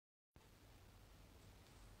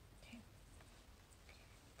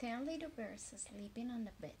10 little birds sleeping on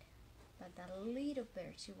the bed, but the little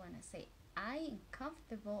bird she wanna say, I am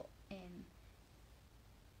comfortable, and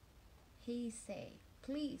he say,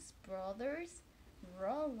 please brothers,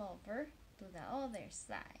 roll over to the other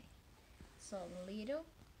side. So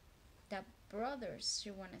the brothers she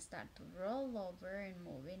wanna start to roll over and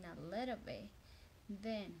moving a little bit.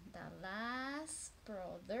 Then the last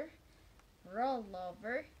brother roll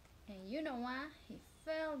over, and you know what? He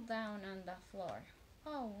fell down on the floor.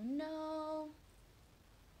 Oh no,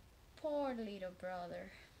 poor little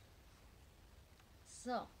brother.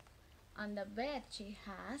 So on the bed she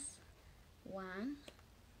has 1,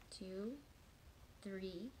 2,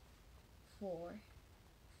 3, 4,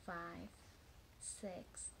 5, 6,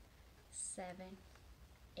 7,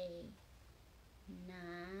 8,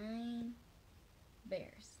 9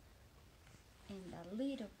 bears. And the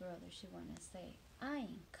little brother she wanna say, I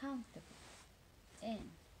am comfortable, and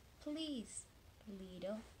please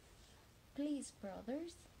please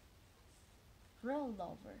brothers, roll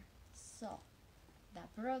over. So the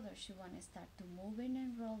brother she wanna start to moving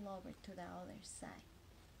and roll over to the other side.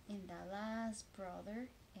 And the last brother,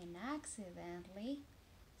 and accidentally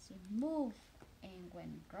she move, and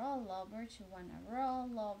when roll over she wanna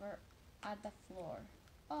roll over at the floor.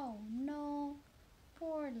 Oh no,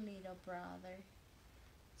 poor little brother.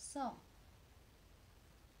 So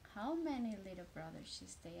how many little brothers she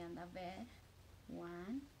stay on the bed?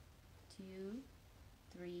 1, 2,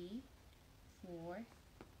 3, 4,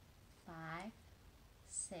 5,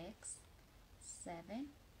 6, 7,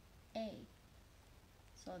 8.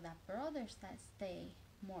 So the brothers that stay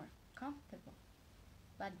more comfortable.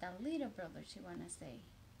 But the little brother she wanna say,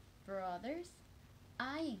 brothers,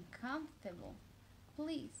 I am comfortable.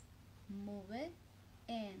 Please move it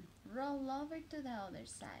and roll over to the other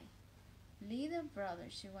side. Little brother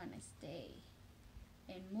she wanna stay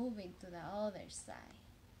and moving to the other side.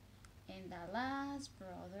 And the last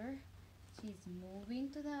brother, she's moving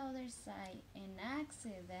to the other side and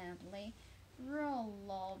accidentally roll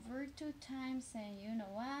over 2 times, and you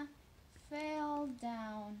know what? Fell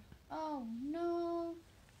down. Oh no,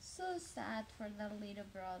 so sad for the little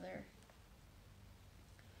brother.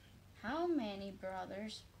 How many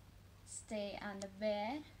brothers stay on the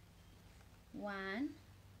bed? 1,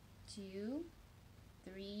 2,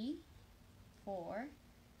 3, 4,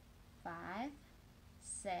 5,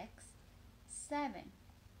 6, 7.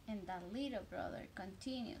 And the little brother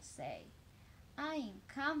continues say, I am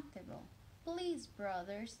comfortable. Please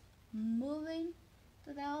brothers, moving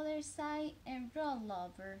to the other side and roll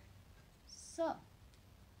over. So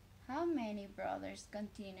how many brothers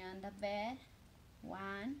continue on the bed?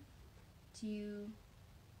 1, 2,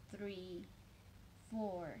 3,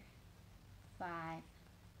 4, 5,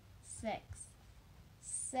 6,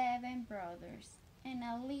 7 brothers. And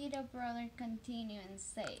a little brother continue and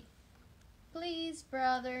say, please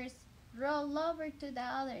brothers, roll over to the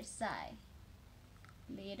other side.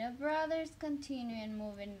 Little brothers continue and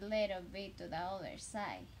moving a little bit to the other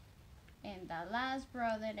side. And the last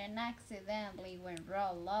brother then accidentally when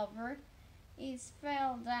roll over is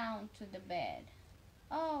fell down to the bed.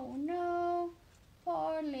 Oh no,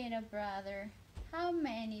 poor little brother. How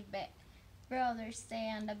many brothers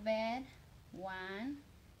stay on the bed? 1,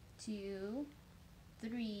 2,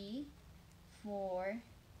 3, 4,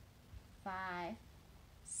 5,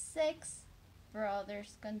 6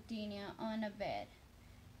 brothers continue on a bed.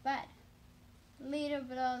 But little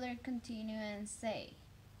brother continue and say,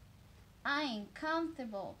 I am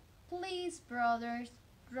comfortable. Please brothers,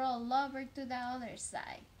 roll over to the other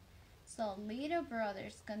side. So little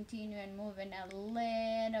brothers continue and moving a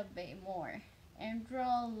little bit more and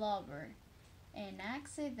roll over. And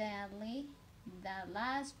accidentally the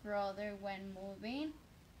last brother when moving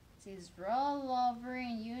is roll over,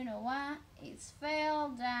 and you know what? It fell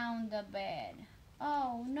down the bed.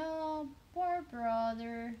 Oh no, poor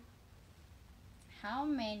brother. How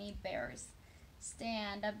many bears stay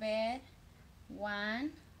on the bed?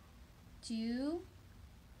 1, 2,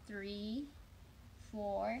 3,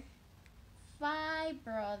 4, 5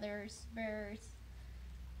 brothers, bears.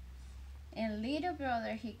 And little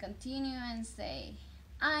brother he continue and say,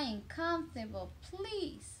 I am comfortable,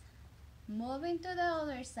 please moving to the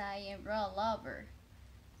other side and roll over.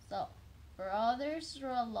 So brothers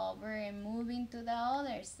roll over and moving to the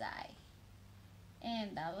other side.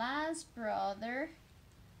 And the last brother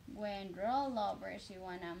when roll over she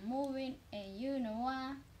wanna moving, and you know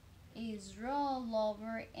what? Is roll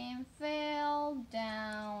over and fell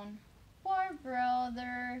down. Poor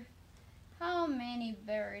brother. How many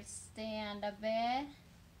birds stay on the bed?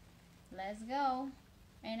 Let's go.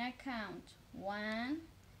 And I count. 1,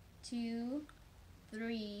 2,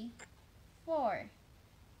 3, 4.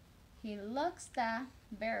 He looks the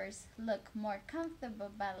bears look more comfortable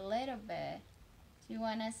by a little bit. You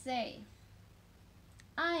wanna say,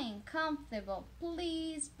 I ain't comfortable.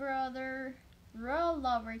 Please, brother, roll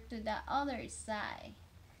over to the other side.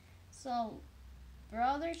 So,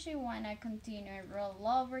 brother, she wanna continue and roll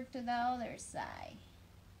over to the other side.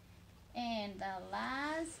 And the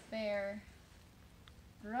last bear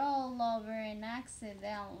rolled over and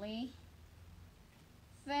accidentally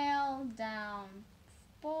fell down.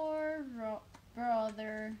 Poor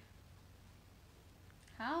brother.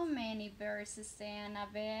 How many bears stay on a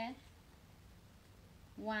bed?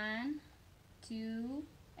 1, 2,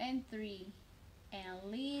 and 3.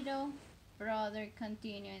 And little brother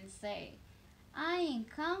continue and say, I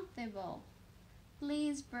ain't comfortable.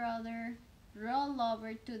 Please, brother, roll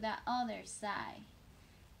over to the other side.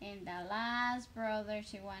 And the last brother,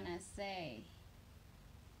 she wanna say,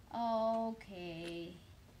 okay.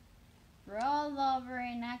 Roll over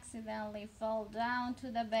and accidentally fall down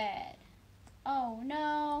to the bed. Oh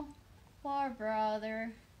no, poor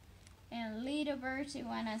brother. And little bird, she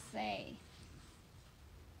wanna say,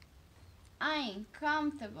 I ain't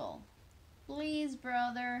comfortable. Please,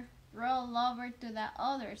 brother, roll over to the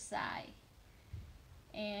other side.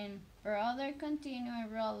 And brother continue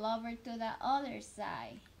and roll over to the other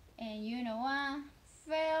side. And you know what?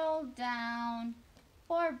 Fell down.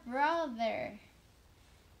 Poor brother.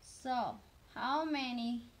 So, how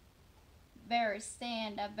many bears stay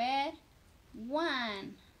in the bed?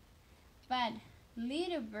 1. But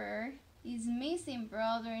little bird is missing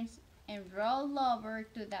brothers and roll over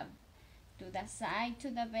to the side to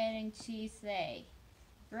the bed, and she say,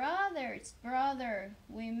 brothers, brother,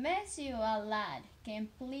 we miss you a lot. Can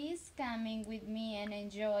please come in with me and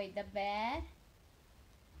enjoy the bed?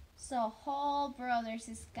 So whole brothers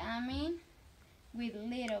is coming with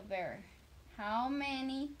little bear. How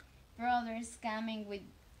many brothers coming with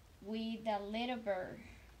the little bird?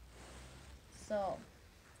 So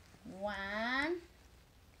 1,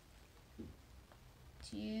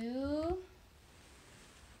 2,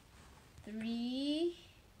 3,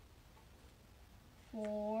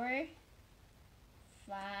 4,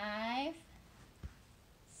 5,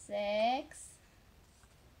 6,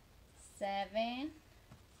 7,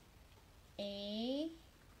 8,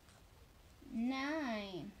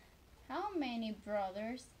 9. How many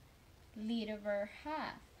brothers little bird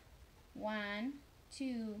have? 1,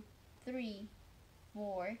 2, 3,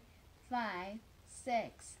 4, 5,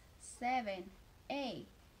 6, 7, 8,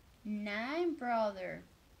 9 brother.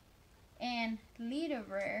 And little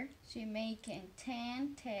bird, she making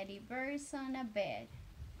 10 teddy bears on a bed.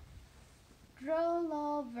 Roll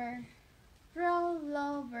over,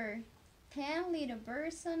 10 little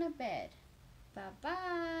birds on a bed.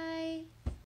 Bye-bye.